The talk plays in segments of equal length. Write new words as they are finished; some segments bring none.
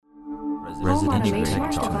residential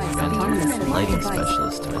tech talk, vendor, lighting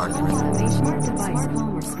specialist, marketing.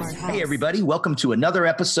 Hey everybody, welcome to another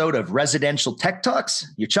episode of Residential Tech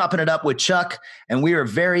Talks. You're chopping it up with Chuck, and we are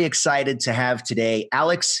very excited to have today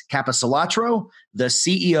Alex Capisolatro, the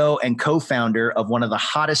CEO and co-founder of one of the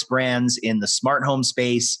hottest brands in the smart home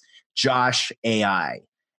space, JOSH.AI.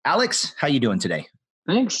 Alex, how you doing today?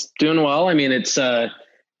 Thanks. Doing well. I mean, it's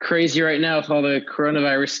crazy right now with all the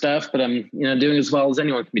coronavirus stuff, but I'm doing as well as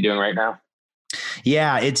anyone can be doing right now.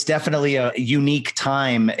 Yeah, it's definitely a unique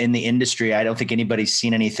time in the industry. I don't think anybody's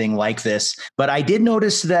seen anything like this. But I did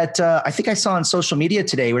notice that I think I saw on social media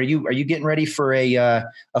today. Are you getting ready for a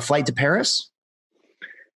flight to Paris?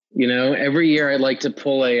 Every year I like to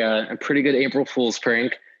pull a pretty good April Fool's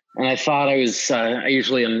prank, and I thought I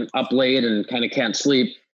usually am up late and kind of can't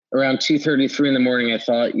sleep. Around 2:33 in the morning, I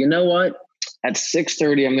thought, you know what? At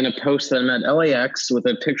 6:30, I'm going to post that I'm at LAX with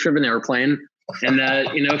a picture of an airplane, and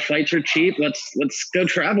flights are cheap. Let's go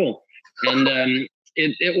travel. And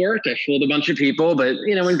it worked. I fooled a bunch of people, but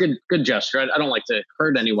in good gesture. I don't like to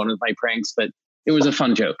hurt anyone with my pranks, but it was a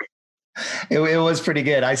fun joke. It was pretty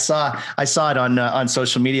good. I saw it on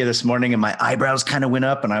social media this morning, and my eyebrows kind of went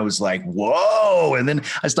up, and I was like, "Whoa!" And then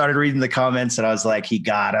I started reading the comments, and I was like, "He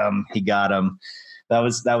got him! He got him!" That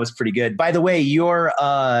was pretty good. By the way, your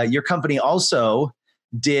company also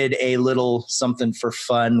did a little something for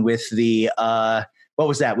fun with the what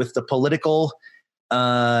was that? With the political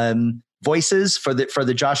voices for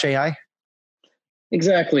the JOSH.AI?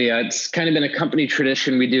 Exactly. It's kind of been a company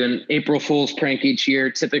tradition. We do an April Fool's prank each year,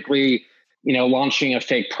 typically, launching a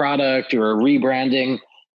fake product or a rebranding.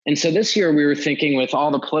 And so this year we were thinking, with all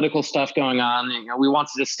the political stuff going on, we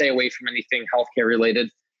wanted to stay away from anything healthcare related.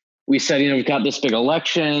 We said, we've got this big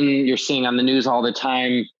election. You're seeing on the news all the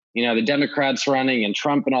time, the Democrats running and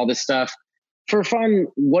Trump and all this stuff. For fun,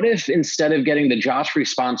 what if instead of getting the Josh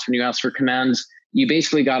response when you ask for commands, you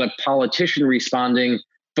basically got a politician responding,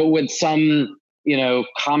 but with some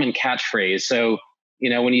common catchphrase. So,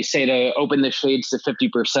 when you say to open the shades to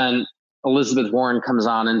 50%, Elizabeth Warren comes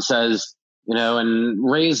on and says, and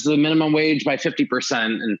raise the minimum wage by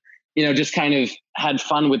 50%. And, just kind of had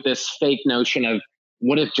fun with this fake notion of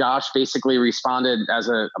what if Josh basically responded as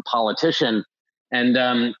a politician.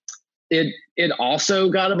 And it also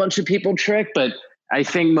got a bunch of people tricked, but I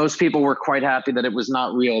think most people were quite happy that it was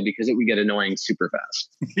not real because it would get annoying super fast.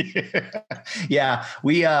 Yeah,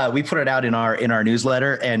 we put it out in our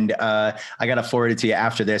newsletter, and I got to forward it to you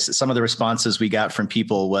after this. Some of the responses we got from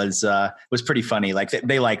people was pretty funny. Like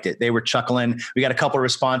they liked it. They were chuckling. We got a couple of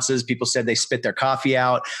responses. People said they spit their coffee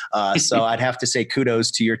out. So I'd have to say kudos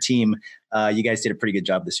to your team. You guys did a pretty good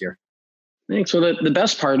job this year. Thanks. Well, the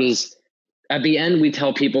best part is at the end, we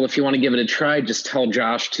tell people, if you want to give it a try, just tell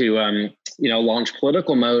Josh to, launch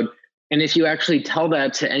political mode. And if you actually tell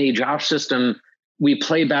that to any Josh system, we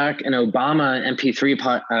play back an Obama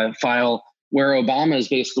MP3 file where Obama is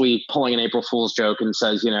basically pulling an April Fool's joke and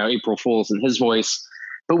says, April Fool's in his voice.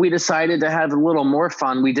 But we decided to have a little more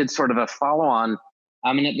fun. We did sort of a follow-on.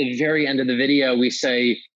 And at the very end of the video, we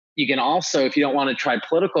say, you can also, if you don't want to try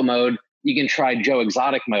political mode, you can try Joe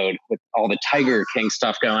Exotic mode with all the Tiger King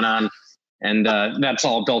stuff going on. And that's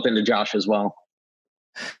all built into Josh as well.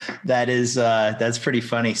 That's pretty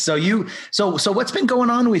funny. So what's been going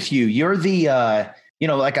on with you? You're the,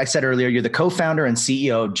 like I said earlier, you're the co-founder and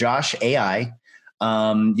CEO of JOSH.AI.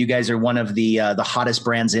 You guys are one of the hottest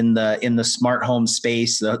brands in the smart home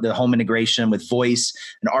space, the home integration with voice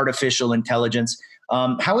and artificial intelligence.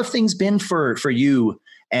 How have things been for you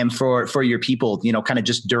and for your people, kind of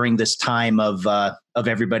just during this time of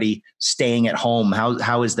everybody staying at home?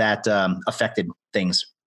 How has that affected things?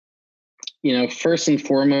 First and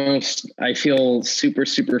foremost, I feel super,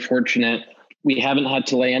 super fortunate. We haven't had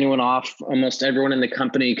to lay anyone off. Almost everyone in the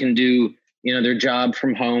company can do, their job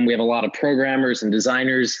from home. We have a lot of programmers and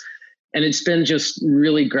designers, and it's been just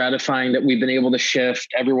really gratifying that we've been able to shift.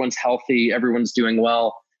 Everyone's healthy. Everyone's doing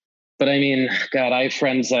well. But I mean, God, I have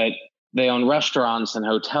friends that they own restaurants and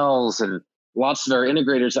hotels, and lots of our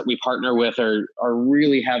integrators that we partner with are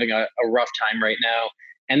really having a rough time right now.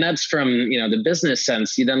 And that's from, the business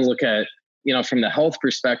sense. You then look at, from the health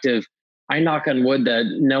perspective, I knock on wood that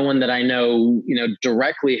no one that I know,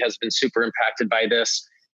 directly has been super impacted by this.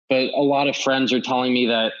 But a lot of friends are telling me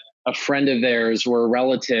that a friend of theirs or a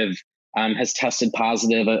relative has tested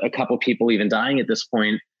positive, a couple people even dying at this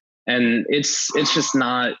point. And it's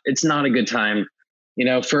not a good time.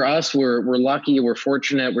 For us, we're lucky, we're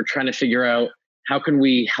fortunate. We're trying to figure out how can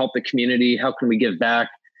we help the community? How can we give back?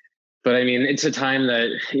 But I mean, it's a time that,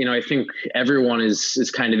 I think everyone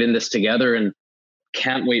is kind of in this together and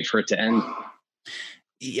can't wait for it to end.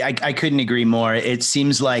 Yeah, I couldn't agree more. It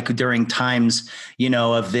seems like during times,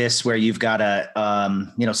 of this where you've got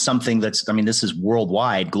something that's, I mean, this is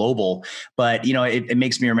worldwide, global, but, it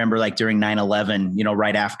makes me remember like during 9/11,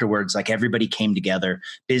 right afterwards, like everybody came together,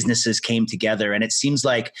 businesses came together. And it seems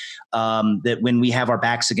like that when we have our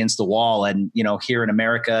backs against the wall and, here in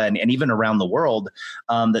America and even around the world,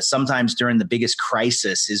 that sometimes during the biggest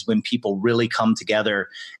crisis is when people really come together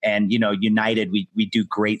and, united, we do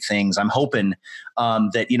great things. I'm hoping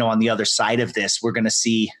that, on the other side of this, we're going to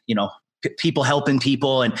see, people helping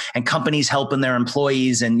people and companies helping their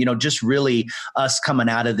employees and, just really us coming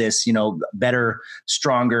out of this, better,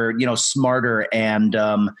 stronger, smarter. And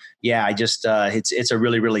it's a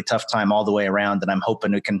really, really tough time all the way around. And I'm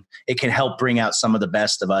hoping it can help bring out some of the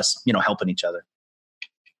best of us, helping each other.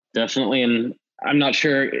 Definitely. And I'm not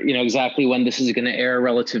sure, exactly when this is going to air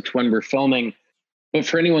relative to when we're filming. But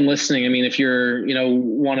for anyone listening, I mean, if you're,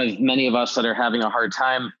 one of many of us that are having a hard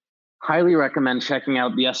time, highly recommend checking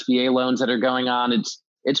out the SBA loans that are going on.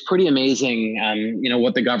 It's pretty amazing,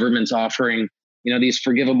 what the government's offering. These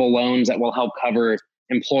forgivable loans that will help cover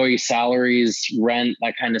employee salaries, rent,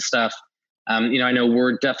 that kind of stuff. I know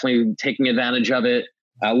we're definitely taking advantage of it.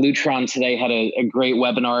 Lutron today had a great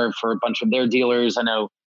webinar for a bunch of their dealers. I know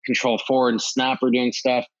Control 4 and Snap are doing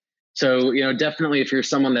stuff. So, definitely if you're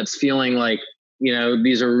someone that's feeling like,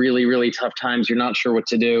 these are really, really tough times, you're not sure what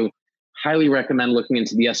to do, highly recommend looking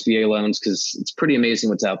into the SBA loans because it's pretty amazing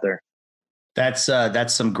what's out there. That's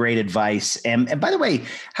some great advice. And by the way,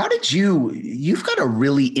 how did you've got a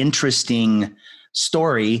really interesting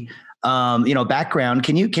story, background.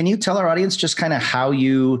 Can you tell our audience just kind of how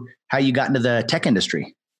you got into the tech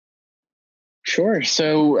industry? Sure.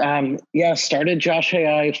 So, started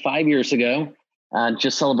JOSH.AI 5 years ago.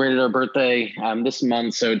 Just celebrated our birthday this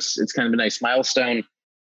month, so it's kind of a nice milestone.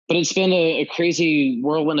 But it's been a crazy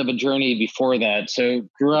whirlwind of a journey before that. So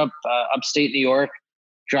grew up upstate New York,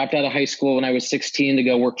 dropped out of high school when I was 16 to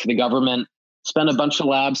go work for the government. Spent a bunch of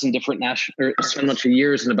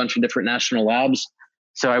years in a bunch of different national labs.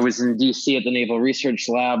 So I was in DC at the Naval Research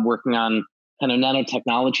Lab working on kind of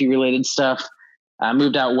nanotechnology related stuff.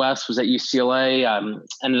 Moved out west, was at UCLA,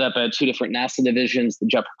 ended up at two different NASA divisions, the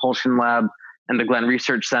Jet Propulsion Lab and the Glenn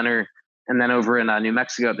Research Center, and then over in New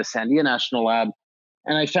Mexico at the Sandia National Lab.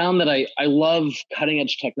 And I found that I love cutting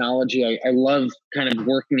edge technology. I love kind of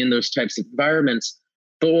working in those types of environments.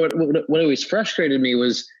 But what always frustrated me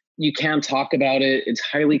was you can't talk about it. It's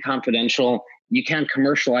highly confidential. You can't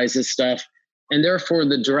commercialize this stuff. And therefore,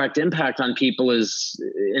 the direct impact on people is,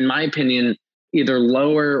 in my opinion, either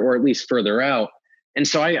lower or at least further out. And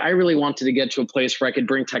so I really wanted to get to a place where I could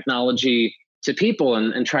bring technology to people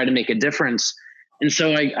and try to make a difference. And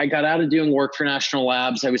so I got out of doing work for national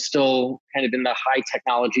labs. I was still kind of in the high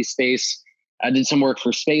technology space. I did some work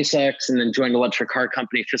for SpaceX and then joined electric car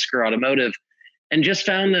company Fisker Automotive, and just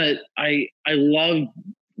found that I love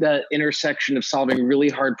that intersection of solving really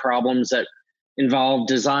hard problems that involve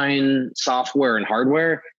design, software, and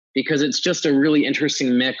hardware, because it's just a really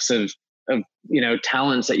interesting mix of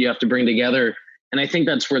talents that you have to bring together. And I think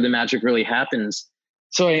that's where the magic really happens.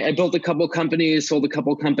 So I built a couple companies, sold a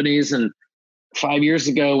couple companies, and 5 years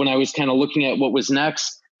ago, when I was kind of looking at what was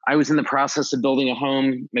next, I was in the process of building a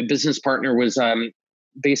home. My business partner was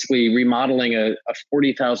basically remodeling a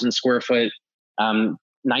 40,000 square foot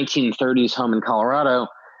 1930s home in Colorado.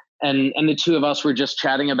 And the two of us were just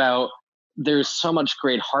chatting about, there's so much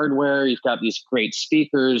great hardware. You've got these great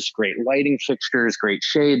speakers, great lighting fixtures, great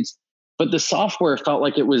shades, but the software felt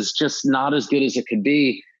like it was just not as good as it could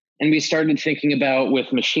be. And we started thinking about,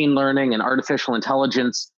 with machine learning and artificial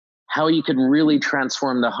intelligence, how you could really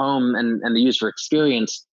transform the home and the user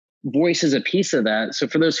experience. Voice is a piece of that. So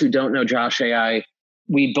for those who don't know JOSH.AI,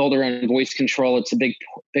 we build our own voice control. It's a big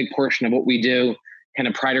portion of what we do, kind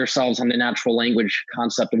of pride ourselves on the natural language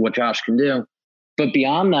concept of what Josh can do. But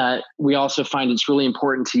beyond that, we also find it's really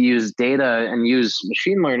important to use data and use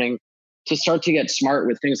machine learning to start to get smart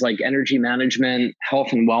with things like energy management,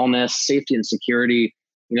 health and wellness, safety and security.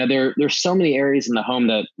 There's so many areas in the home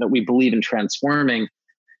that we believe in transforming.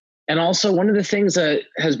 And also, one of the things that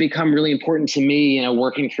has become really important to me,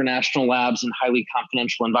 working for national labs in highly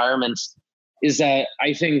confidential environments, is that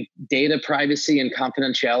I think data privacy and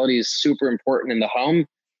confidentiality is super important in the home.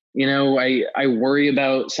 I worry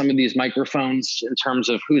about some of these microphones in terms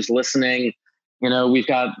of who's listening. We've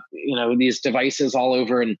got, these devices all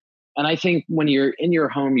over. And I think when you're in your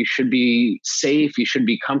home, you should be safe, you should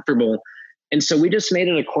be comfortable. And so we just made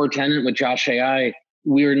it a core tenet with JOSH.AI.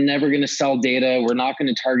 We're never going to sell data. We're not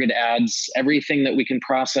going to target ads. Everything that we can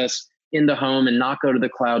process in the home and not go to the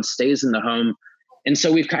cloud stays in the home. And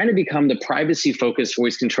so we've kind of become the privacy focused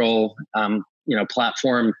voice control,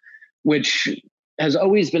 platform, which has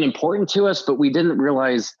always been important to us, but we didn't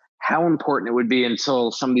realize how important it would be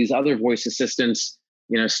until some of these other voice assistants,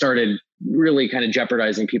 started really kind of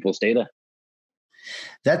jeopardizing people's data.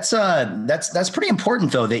 That's pretty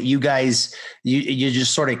important though, that you guys, you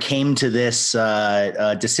just sort of came to this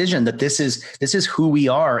decision that this is who we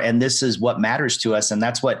are and this is what matters to us. And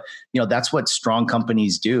that's what strong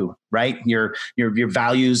companies do, right? Your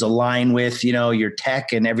values align with, your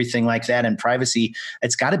tech and everything like that, and privacy.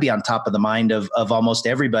 It's got to be on top of the mind of almost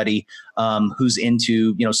everybody who's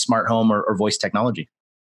into, smart home or voice technology.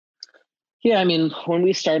 Yeah, I mean, when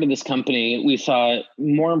we started this company, we thought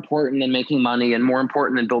more important than making money and more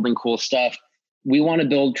important than building cool stuff, we want to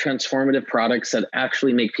build transformative products that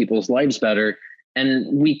actually make people's lives better.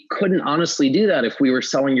 And we couldn't honestly do that if we were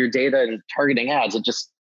selling your data and targeting ads. It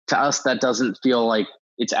just, to us, that doesn't feel like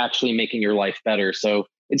it's actually making your life better. So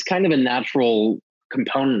it's kind of a natural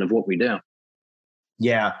component of what we do.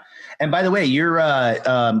 Yeah. And by the way, you're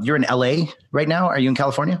in LA right now. Are you in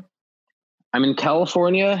California? I'm in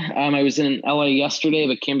California. I was in LA yesterday,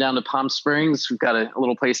 but came down to Palm Springs. We've got a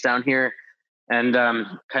little place down here, and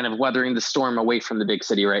kind of weathering the storm away from the big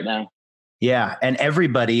city right now. Yeah, and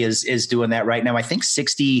everybody is doing that right now. I think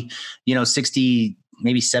 60,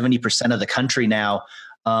 maybe 70% of the country now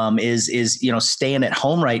is staying at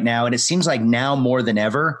home right now, and it seems like now more than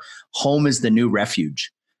ever, home is the new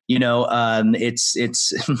refuge.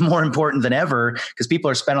 It's more important than ever because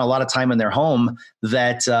people are spending a lot of time in their home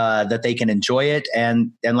that they can enjoy it.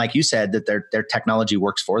 And like you said, that their technology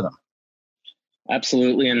works for them.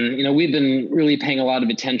 Absolutely. And, we've been really paying a lot of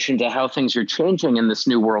attention to how things are changing in this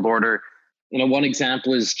new world order. One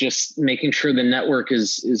example is just making sure the network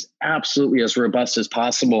is absolutely as robust as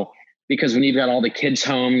possible, because when you've got all the kids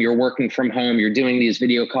home, you're working from home, you're doing these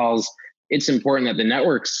video calls, it's important that the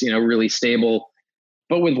network's, really stable.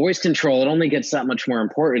 But with voice control, it only gets that much more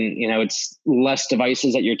important. It's less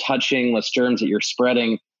devices that you're touching, less germs that you're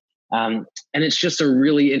spreading. And it's just a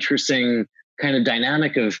really interesting kind of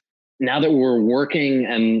dynamic of, now that we're working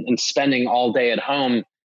and spending all day at home,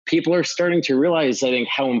 people are starting to realize, I think,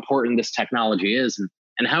 how important this technology is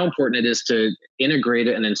and how important it is to integrate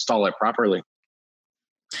it and install it properly.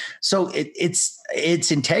 So it's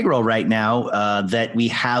integral right now that we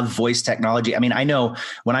have voice technology. I mean, I know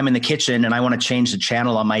when I'm in the kitchen and I want to change the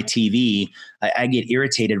channel on my TV, I get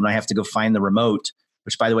irritated when I have to go find the remote,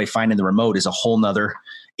 which, by the way, finding the remote is a whole nother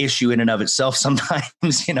issue in and of itself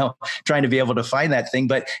sometimes, trying to be able to find that thing.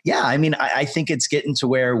 But yeah, I mean, I think it's getting to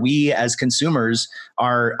where we as consumers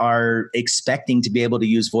are expecting to be able to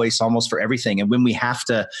use voice almost for everything. And when we have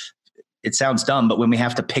to, it sounds dumb, but when we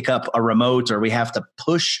have to pick up a remote or we have to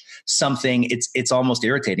push something, it's almost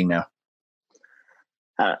irritating now.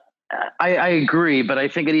 I agree, but I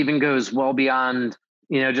think it even goes well beyond,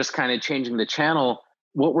 just kind of changing the channel.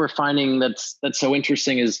 What we're finding that's so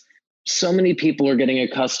interesting is so many people are getting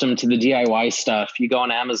accustomed to the DIY stuff. You go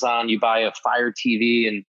on Amazon, you buy a Fire TV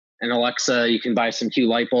and an Alexa, you can buy some Hue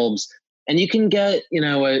light bulbs, and you can get,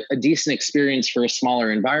 a decent experience for a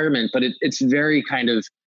smaller environment, but it's very kind of,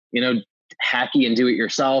 hacky and do it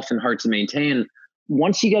yourself and hard to maintain.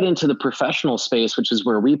 Once you get into the professional space, which is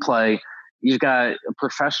where we play, you've got a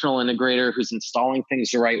professional integrator who's installing things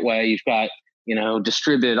the right way. You've got,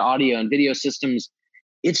 distributed audio and video systems.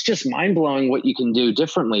 It's just mind blowing what you can do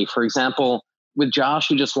differently. For example, with Josh,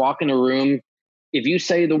 you just walk in a room. If you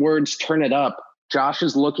say the words, turn it up, Josh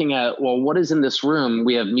is looking at, well, what is in this room?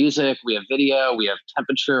 We have music, we have video, we have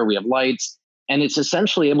temperature, we have lights. And it's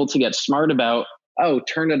essentially able to get smart about, oh,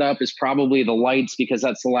 turn it up is probably the lights because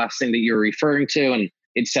that's the last thing that you're referring to. And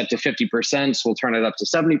it's set to 50%. So we'll turn it up to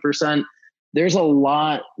 70%. There's a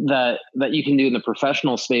lot that you can do in the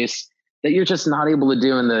professional space that you're just not able to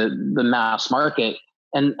do in the mass market.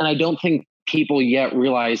 And I don't think people yet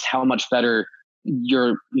realize how much better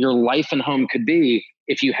your life and home could be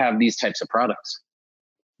if you have these types of products.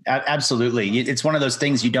 Absolutely. It's one of those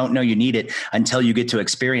things you don't know you need it until you get to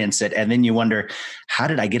experience it. And then you wonder, how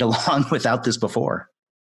did I get along without this before?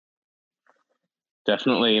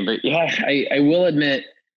 Definitely. But yeah, I will admit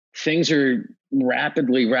things are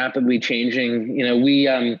rapidly changing.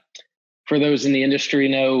 We, for those in the industry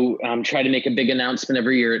know, try to make a big announcement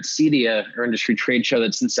every year at CEDIA, our industry trade show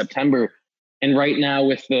that's in September. And right now,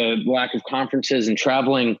 with the lack of conferences and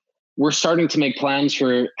traveling, we're starting to make plans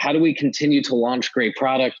for how do we continue to launch great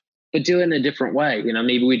product, but do it in a different way.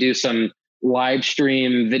 Maybe we do some live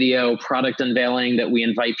stream video product unveiling that we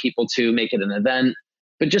invite people to, make it an event,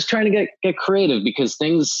 but just trying to get creative because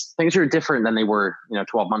things are different than they were,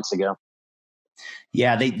 12 months ago.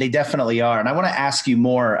 Yeah, they definitely are. And I want to ask you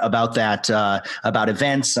more about that, about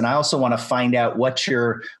events. And I also want to find out what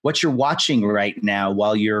you're watching right now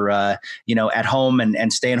while you're, at home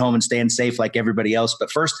and staying home and staying safe like everybody else. But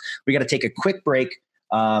first, we got to take a quick break,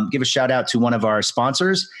 give a shout out to one of our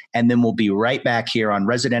sponsors, and then we'll be right back here on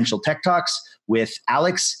Residential Tech Talks with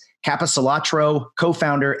Alex Capisalatro,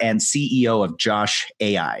 co-founder and CEO of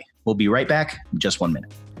JOSH.AI. We'll be right back in just 1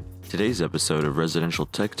 minute. Today's episode of Residential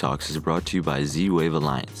Tech Talks is brought to you by Z-Wave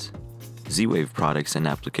Alliance. Z-Wave products and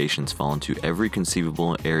applications fall into every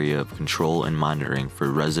conceivable area of control and monitoring for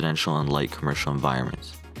residential and light commercial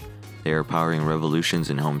environments. They are powering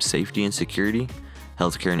revolutions in home safety and security,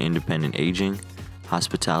 healthcare and independent aging,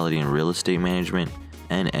 hospitality and real estate management,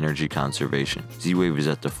 and energy conservation. Z-Wave is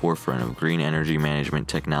at the forefront of green energy management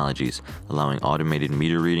technologies, allowing automated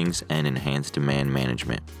meter readings and enhanced demand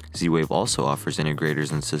management. Z-Wave also offers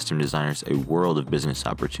integrators and system designers a world of business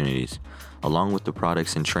opportunities, along with the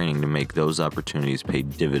products and training to make those opportunities pay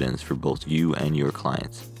dividends for both you and your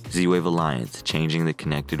clients. Z-Wave Alliance, changing the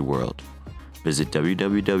connected world. Visit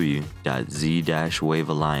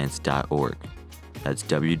www.z-wavealliance.org. That's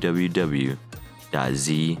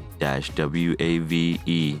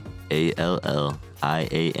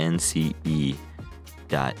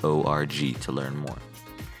www.z-wavealliance.org to learn more.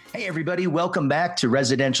 Hey, everybody. Welcome back to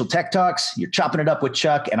Residential Tech Talks. You're chopping it up with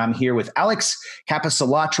Chuck, and I'm here with Alex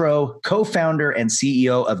Capisalatro, co-founder and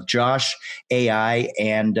CEO of JOSH.AI.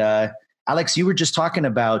 And Alex, you were just talking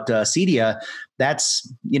about CEDIA.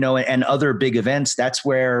 That's, and other big events. That's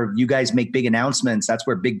where you guys make big announcements. That's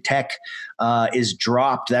where big tech is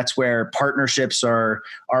dropped. That's where partnerships are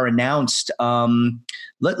announced.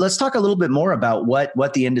 Let's talk a little bit more about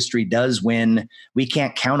what the industry does when we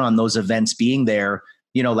can't count on those events being there,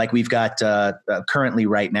 like we've got currently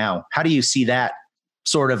right now. How do you see that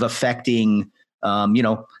sort of affecting,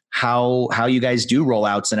 how you guys do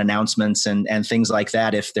rollouts and announcements and things like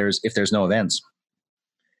that if there's no events?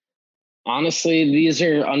 Honestly, these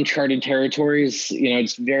are uncharted territories.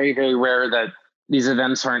 It's very, very rare that these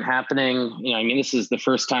events aren't happening. This is the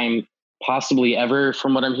first time possibly ever,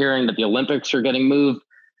 from what I'm hearing, that the Olympics are getting moved.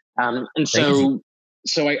 And so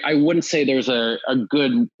I wouldn't say there's a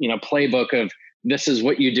good, playbook of this is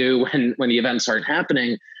what you do when the events aren't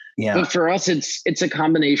happening. Yeah. But for us, it's a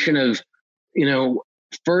combination of,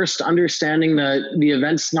 first understanding that the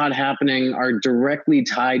events not happening are directly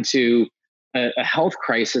tied to a health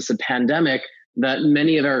crisis, a pandemic that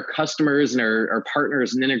many of our customers and our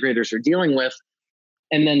partners and integrators are dealing with.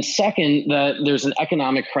 And then second, that there's an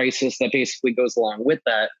economic crisis that basically goes along with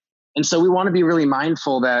that. And so we want to be really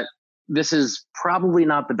mindful that this is probably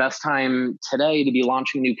not the best time today to be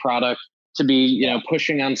launching a new product, to be,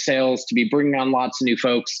 pushing on sales, to be bringing on lots of new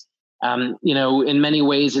folks. In many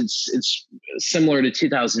ways, it's similar to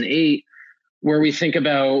 2008, where we think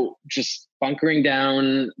about just bunkering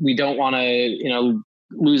down. We don't want to,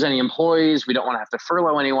 lose any employees. We don't want to have to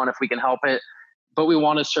furlough anyone if we can help it, but we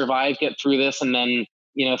want to survive, get through this, and then,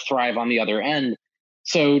 thrive on the other end.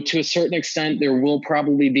 So to a certain extent, there will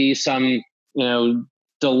probably be some,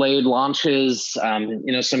 delayed launches,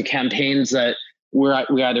 some campaigns that we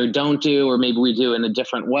either don't do, or maybe we do in a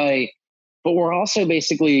different way. But we're also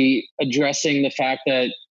basically addressing the fact that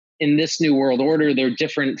in this new world order, there are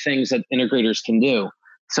different things that integrators can do.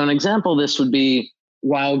 So an example of this would be,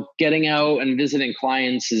 while getting out and visiting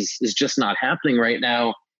clients is just not happening right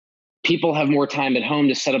now, people have more time at home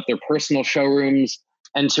to set up their personal showrooms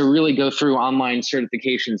and to really go through online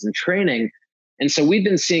certifications and training. And so we've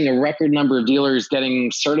been seeing a record number of dealers getting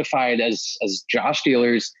certified as JOSH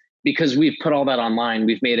dealers because we've put all that online.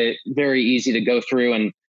 We've made it very easy to go through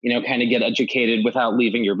and, kind of get educated without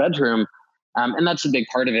leaving your bedroom. And that's a big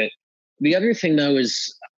part of it. The other thing, though,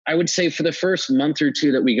 is I would say for the first month or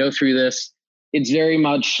two that we go through this, it's very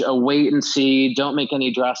much a wait and see. Don't make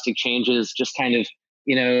any drastic changes. Just kind of,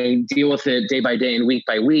 deal with it day by day and week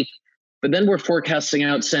by week. But then we're forecasting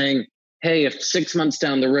out saying, hey, if 6 months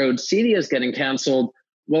down the road, CEDIA is getting canceled,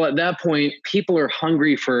 well, at that point, people are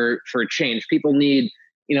hungry for a change. People need,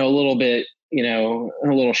 a little bit, a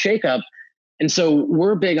little shakeup. And so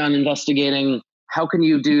we're big on investigating how can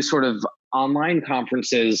you do sort of online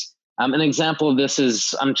conferences. An example of this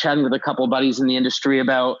is I'm chatting with a couple of buddies in the industry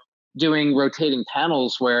about doing rotating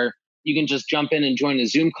panels where you can just jump in and join a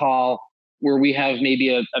Zoom call where we have maybe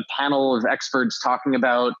a panel of experts talking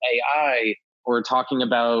about AI or talking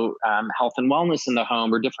about health and wellness in the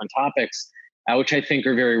home or different topics, which I think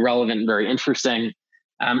are very relevant and very interesting.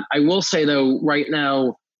 I will say, though, right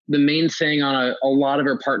now, the main thing on a lot of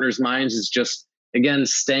our partners' minds is just, again,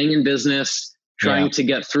 staying in business, trying to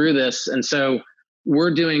get through this. And so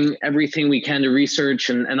we're doing everything we can to research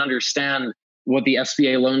and understand what the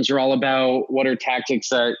SBA loans are all about, what are tactics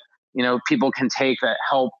that, people can take that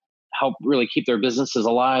help really keep their businesses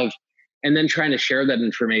alive, and then trying to share that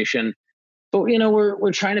information. But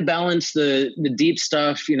we're trying to balance the deep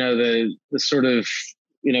stuff, the sort of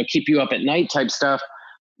keep you up at night type stuff,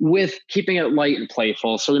 with keeping it light and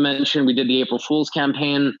playful. So we mentioned we did the April Fool's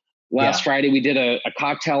campaign last Friday. We did a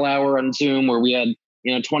cocktail hour on Zoom where we had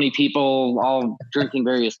 20 people all drinking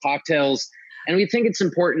various cocktails, and we think it's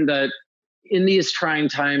important that in these trying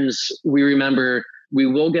times we remember we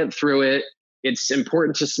will get through it. It's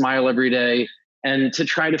important to smile every day and to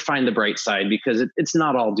try to find the bright side, because it's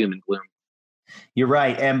not all doom and gloom. You're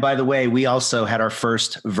right. And by the way, we also had our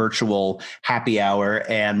first virtual happy hour,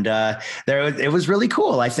 and it was really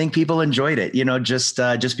cool. I think people enjoyed it.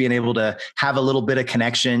 Just being able to have a little bit of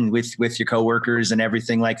connection with your coworkers and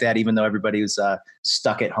everything like that, even though everybody was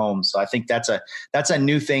stuck at home. So I think that's a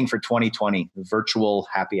new thing for 2020, virtual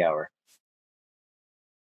happy hour.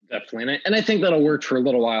 Definitely. And I think that'll work for a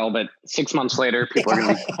little while, but 6 months later, people are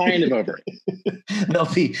going to be kind of over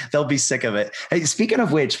it. They'll be sick of it. Hey, speaking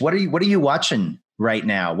of which, what are you watching right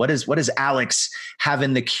now? What does Alex have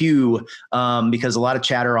in the queue? Because a lot of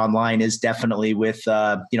chatter online is definitely with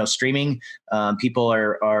streaming. People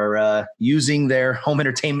are using their home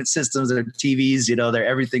entertainment systems, their TVs, their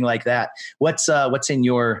everything like that. What's in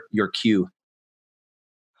your queue?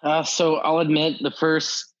 So I'll admit, the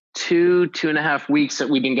first 2.5 weeks that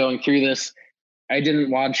we've been going through this, I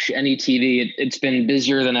didn't watch any TV. It's been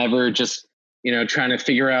busier than ever, just trying to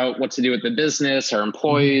figure out what to do with the business, our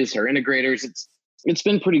employees, our integrators. It's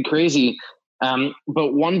been pretty crazy.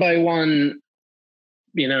 But one by one,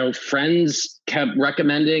 friends kept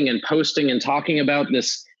recommending and posting and talking about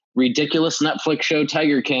this ridiculous Netflix show,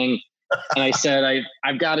 Tiger King. And I said,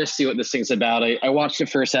 I've got to see what this thing's about. I watched the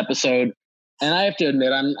first episode, and I have to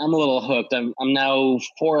admit, I'm a little hooked. I'm now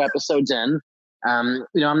 4 episodes in. I'm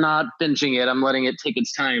not binging it. I'm letting it take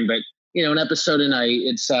its time. But an episode a night,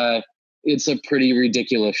 it's a pretty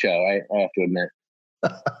ridiculous show. I have to admit.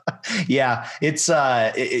 Yeah, it's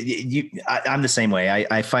I'm the same way.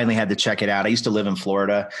 I finally had to check it out. I used to live in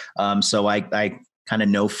Florida, so I kind of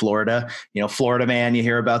know Florida. Florida man, you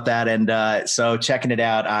hear about that, and so checking it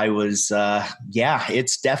out, I was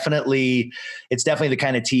it's definitely the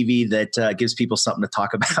kind of TV that gives people something to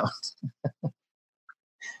talk about.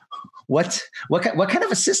 What kind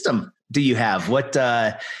of a system do you have? What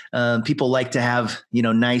people like to have,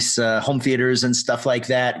 nice home theaters and stuff like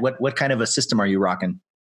that. What kind of a system are you rocking?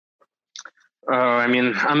 Oh,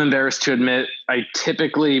 I'm embarrassed to admit, I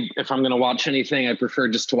typically, if I'm going to watch anything, I prefer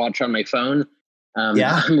just to watch on my phone.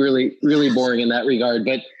 I'm really, really boring in that regard.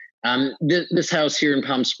 But this house here in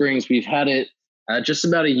Palm Springs, we've had it just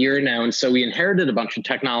about a year now. And so we inherited a bunch of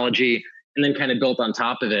technology and then kind of built on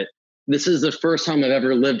top of it. This is the first home I've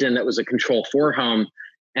ever lived in that was a Control 4 home.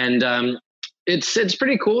 And it's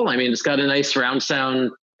pretty cool. It's got a nice surround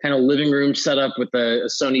sound kind of living room set up with a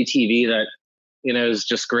Sony TV that, is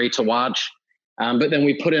just great to watch. But then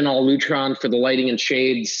we put in all Lutron for the lighting and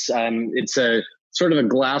shades. It's a sort of a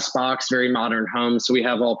glass box, very modern home. So we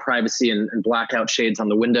have all privacy and blackout shades on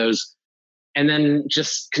the windows. And then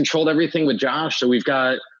just controlled everything with Josh. So we've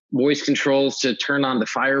got voice controls to turn on the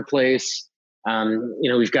fireplace.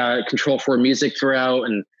 We've got Control 4 music throughout.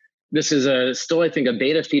 And this is still, I think, a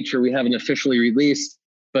beta feature we haven't officially released.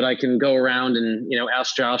 But I can go around and,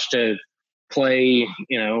 ask Josh to play,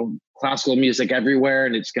 classical music everywhere.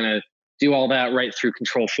 And it's going to do all that right through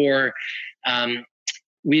Control 4.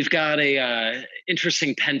 We've got a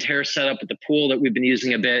interesting Pentair setup at the pool that we've been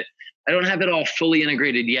using a bit. I don't have it all fully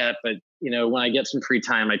integrated yet, but when I get some free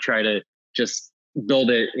time, I try to just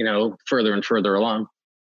build it, further and further along.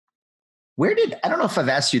 I don't know if I've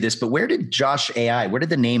asked you this, but where did JOSH.AI, where did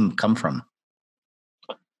the name come from?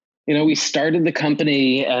 We started the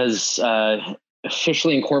company as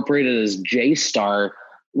officially incorporated as JStar,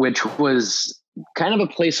 which was kind of a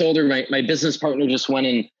placeholder. My business partner just went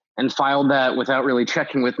in and filed that without really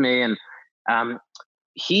checking with me. And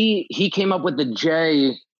he came up with the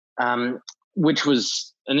J, which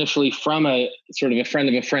was initially from a sort of a friend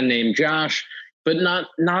of a friend named Josh, but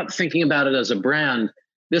not thinking about it as a brand.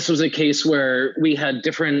 This was a case where we had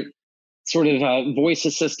different sort of voice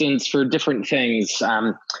assistants for different things.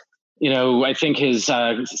 I think his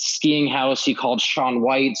skiing house he called Sean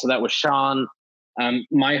White, so that was Sean.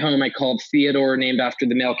 My home I called Theodore, named after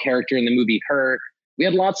the male character in the movie Her. We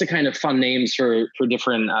had lots of kind of fun names for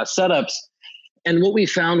different setups. And what we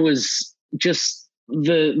found was just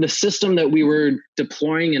the system that we were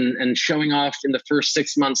deploying and showing off in the first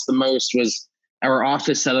 6 months the most was our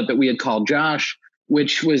office setup that we had called Josh,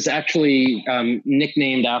 which was actually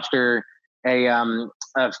nicknamed after a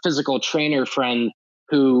physical trainer friend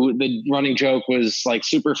who the running joke was like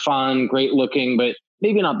super fun, great looking, but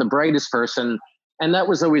maybe not the brightest person. And that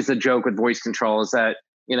was always the joke with voice control, is that,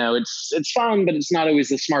 it's fun, but it's not always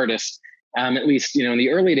the smartest. At least, in the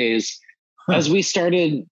early days. As we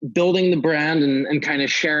started building the brand and kind of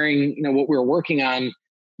sharing, what we were working on,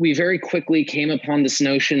 we very quickly came upon this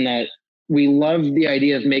notion that we love the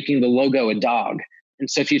idea of making the logo a dog. And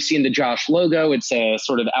so if you've seen the Josh logo, it's a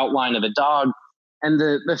sort of outline of a dog. And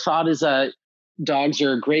the thought is that dogs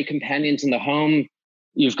are great companions in the home.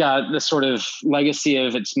 You've got the sort of legacy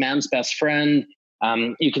of it's man's best friend.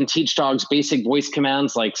 You can teach dogs basic voice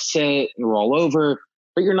commands like sit and roll over,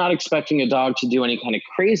 but you're not expecting a dog to do any kind of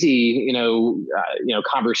crazy,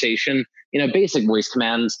 conversation, basic voice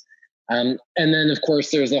commands. And then, of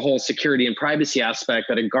course, there's the whole security and privacy aspect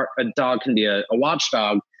that a dog can be a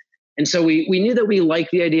watchdog. And so we knew that we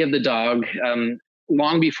liked the idea of the dog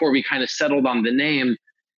long before we kind of settled on the name.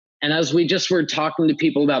 And as we just were talking to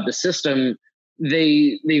people about the system,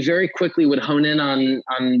 they very quickly would hone in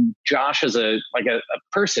on Josh as a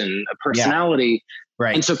person, a personality. Yeah.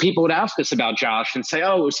 Right. And so people would ask us about Josh and say,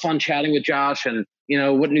 "Oh, it was fun chatting with Josh, and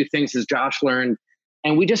what new things has Josh learned?"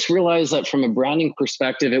 And we just realized that from a branding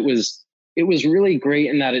perspective, it was really great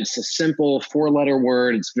in that it's a simple 4-letter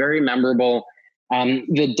word. It's very memorable.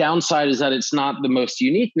 The downside is that it's not the most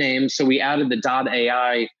unique name, so we added the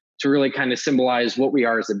 .ai to really kind of symbolize what we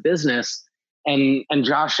are as a business. And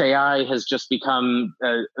JOSH.AI has just become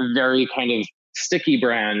a very kind of sticky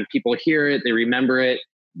brand. People hear it, they remember it.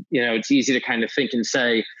 It's easy to kind of think and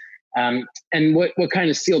say. And what kind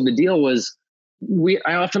of sealed the deal was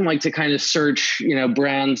I often like to kind of search,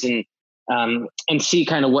 brands and see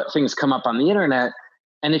kind of what things come up on the internet.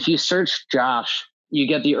 And if you search Josh, you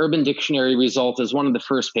get the Urban Dictionary result as one of the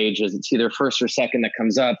first pages. It's either first or second that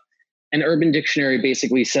comes up. And Urban Dictionary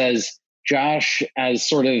basically says Josh, as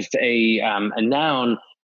sort of a noun,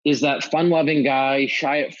 is that fun-loving guy,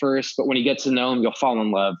 shy at first, but when you get to know him, you'll fall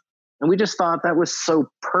in love. And we just thought that was so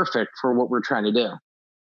perfect for what we're trying to do.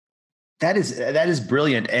 That is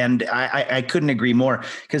brilliant. And I couldn't agree more,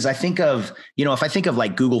 because I think of, if I think of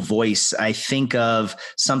like Google Voice, I think of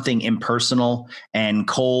something impersonal and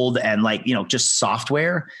cold and just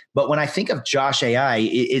software. But when I think of JOSH.AI,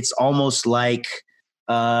 it's almost like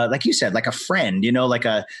you said, like a friend, I don't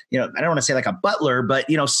want to say like a butler, but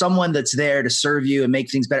someone that's there to serve you and make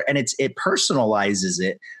things better. And it personalizes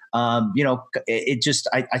it. I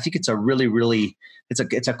think it's a really, really,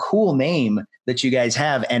 it's a cool name that you guys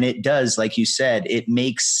have. And it does, like you said, it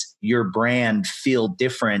makes your brand feel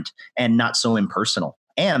different and not so impersonal.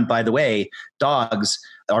 And by the way, dogs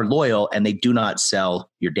are loyal and they do not sell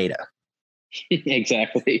your data.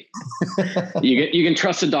 Exactly. You can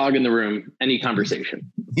trust a dog in the room, any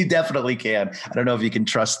conversation. You definitely can. I don't know if you can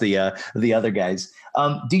trust the other guys.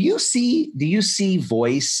 Do you see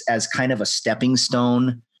voice as kind of a stepping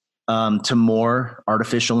stone to more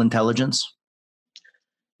artificial intelligence?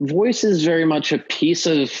 Voice is very much a piece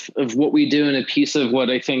of what we do and a piece of what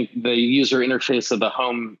I think the user interface of the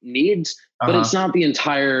home needs, but it's not the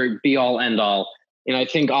entire be all end all. I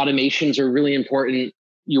think automations are really important.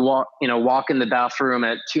 You walk in the bathroom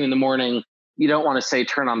at 2 a.m. You don't want to say,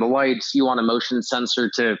 turn on the lights. You want a motion sensor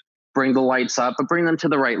to bring the lights up, but bring them to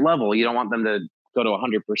the right level. You don't want them to go to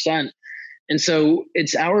 100%. And so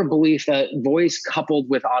it's our belief that voice coupled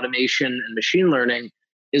with automation and machine learning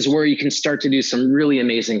is where you can start to do some really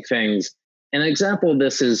amazing things. And an example of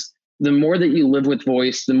this is the more that you live with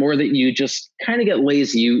voice, the more that you just kind of get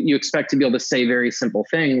lazy. You expect to be able to say very simple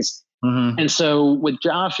things. Mm-hmm. And so with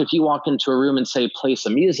Josh, if you walk into a room and say, play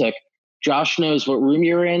some music, Josh knows what room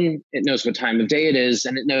you're in. It knows what time of day it is.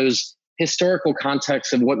 And it knows historical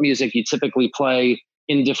context of what music you typically play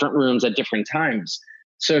in different rooms at different times.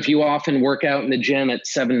 So if you often work out in the gym at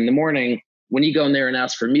 7 a.m, when you go in there and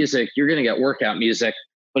ask for music, you're going to get workout music.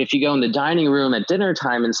 But if you go in the dining room at dinner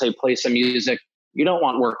time and say, play some music, you don't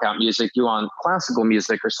want workout music. You want classical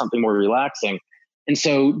music or something more relaxing. And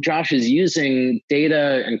so Josh is using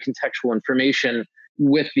data and contextual information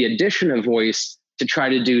with the addition of voice to try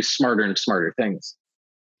to do smarter and smarter things.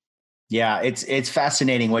 Yeah, it's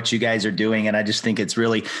fascinating what you guys are doing. And I just think it's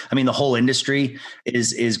really, the whole industry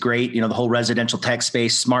is great. The whole residential tech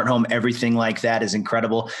space, smart home, everything like that is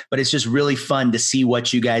incredible. But it's just really fun to see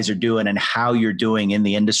what you guys are doing and how you're doing in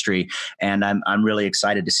the industry. And I'm really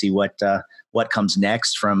excited to see what comes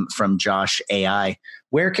next from JOSH.AI.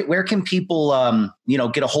 Where can people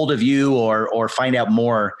get a hold of you or find out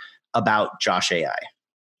more about JOSH.AI?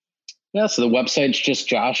 Yeah, so the website's just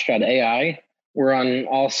JOSH.AI. We're on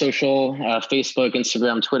all social, Facebook,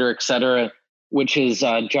 Instagram, Twitter, etc. which is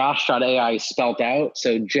JOSH.AI spelt out.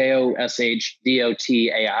 So JOSH.AI.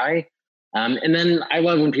 And then I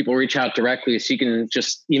love when people reach out directly. So you can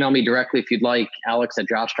just email me directly if you'd like,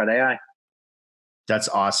 Alex@JOSH.AI. That's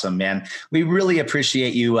awesome, man. We really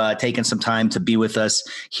appreciate you taking some time to be with us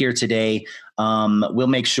here today. We'll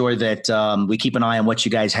make sure that we keep an eye on what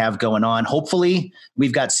you guys have going on. Hopefully,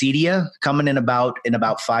 we've got Cedia coming in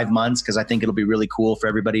about 5 months, because I think it'll be really cool for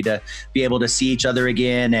everybody to be able to see each other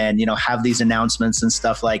again and, you know, have these announcements and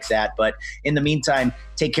stuff like that. But in the meantime,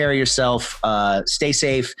 take care of yourself, stay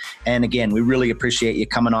safe. And again, we really appreciate you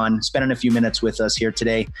coming on, spending a few minutes with us here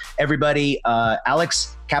today. Everybody,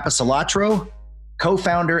 Alex Capisalatro,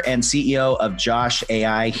 co-founder and CEO of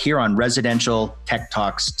JOSH.AI, here on Residential Tech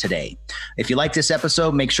Talks today. If you like this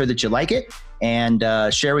episode, make sure that you like it and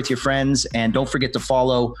share with your friends. And don't forget to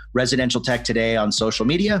follow Residential Tech Today on social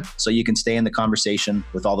media so you can stay in the conversation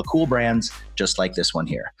with all the cool brands just like this one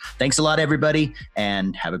here. Thanks a lot, everybody,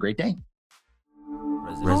 and have a great day.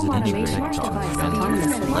 Residential Tech Talk,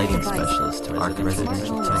 autonomous lighting specialist to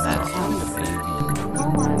residential tech.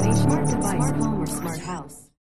 Home automation device, home or smart house.